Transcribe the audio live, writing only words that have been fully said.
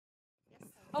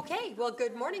Okay, well,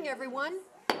 good morning, everyone.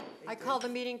 I call the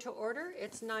meeting to order.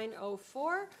 It's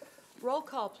 9:04. Roll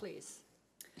call, please.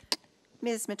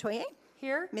 Ms. Metoyer?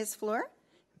 Here. Ms. Fleur?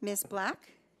 Ms.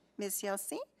 Black? Ms.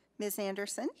 Yelsey? Ms.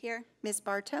 Anderson? Here. Ms.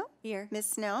 Bartow? Here. Ms.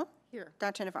 Snell? Here.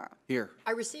 Dr. Navarro? Here.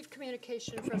 I received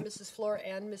communication from Mrs. Fleur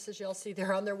and Mrs. Yelsey.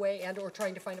 They're on their way and/or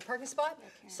trying to find a parking spot,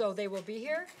 so they will be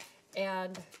here.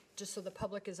 And just so the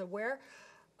public is aware,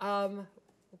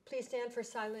 please stand for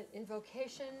silent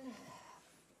invocation.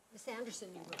 Ms. Anderson,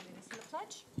 you will lead us in the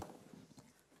pledge.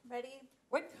 Ready?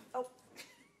 Wait, Oh,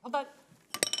 hold on.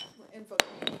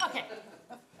 Okay.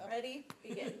 ready?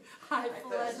 Begin. I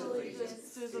pledge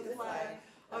allegiance to the flag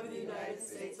of the United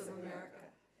States of America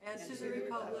and to the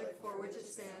republic for which it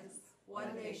stands,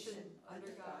 one nation, under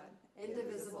God,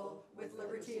 indivisible, with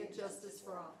liberty and justice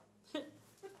for all.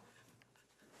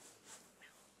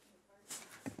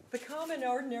 The common,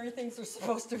 ordinary things are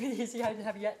supposed to be easy. I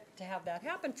have yet to have that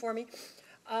happen for me.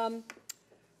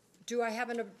 Do I have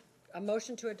a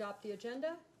motion to adopt the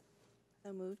agenda?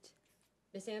 So moved.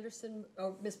 Ms. Anderson,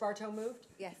 Ms. Bartow moved?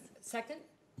 Yes. Second?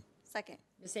 Second.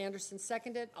 Ms. Anderson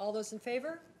seconded. All those in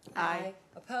favor? Aye.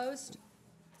 Opposed?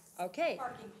 Okay.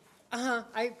 Parking.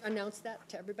 I announced that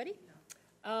to everybody.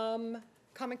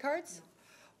 Comment cards?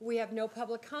 We have no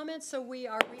public comments, so we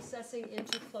are recessing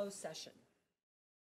into closed session.